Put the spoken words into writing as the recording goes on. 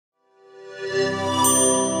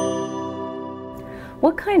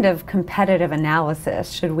What kind of competitive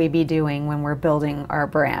analysis should we be doing when we're building our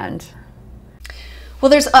brand? Well,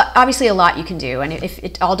 there's obviously a lot you can do, and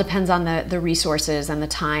it all depends on the resources and the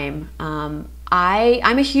time. I'm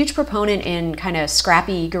a huge proponent in kind of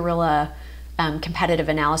scrappy guerrilla competitive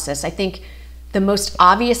analysis. I think the most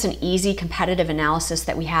obvious and easy competitive analysis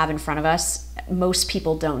that we have in front of us, most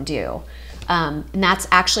people don't do. And that's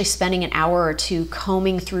actually spending an hour or two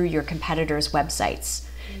combing through your competitors' websites,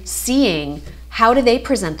 seeing how do they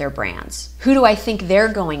present their brands? Who do I think they're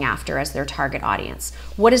going after as their target audience?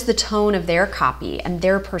 What is the tone of their copy and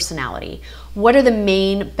their personality? What are the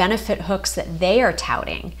main benefit hooks that they are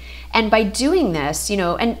touting? And by doing this,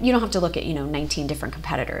 and you don't have to look at, 19 different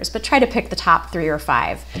competitors, but try to pick the top 3 or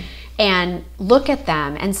 5 and look at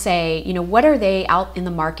them and say, what are they out in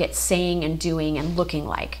the market saying and doing and looking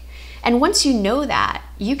like? And once you know that,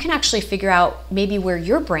 you can actually figure out maybe where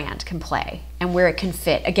your brand can play and where it can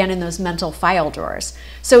fit, again, in those mental file drawers.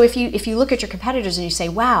 So if you look at your competitors and you say,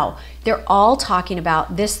 wow, they're all talking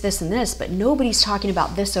about this, this, and this, but nobody's talking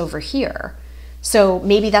about this over here. So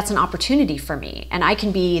maybe that's an opportunity for me, and I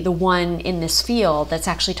can be the one in this field that's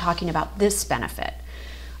actually talking about this benefit.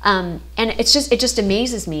 And it just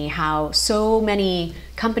amazes me how so many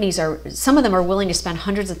companies some of them are willing to spend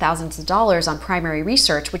hundreds of thousands of dollars on primary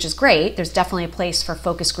research, which is great. There's definitely a place for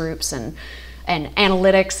focus groups and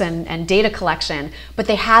analytics and data collection, but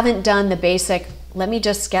they haven't done the basic, let me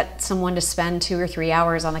just get someone to spend 2 or 3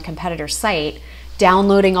 hours on the competitor's site,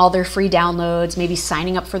 downloading all their free downloads, maybe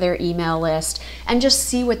signing up for their email list, and just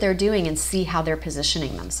see what they're doing and see how they're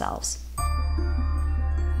positioning themselves.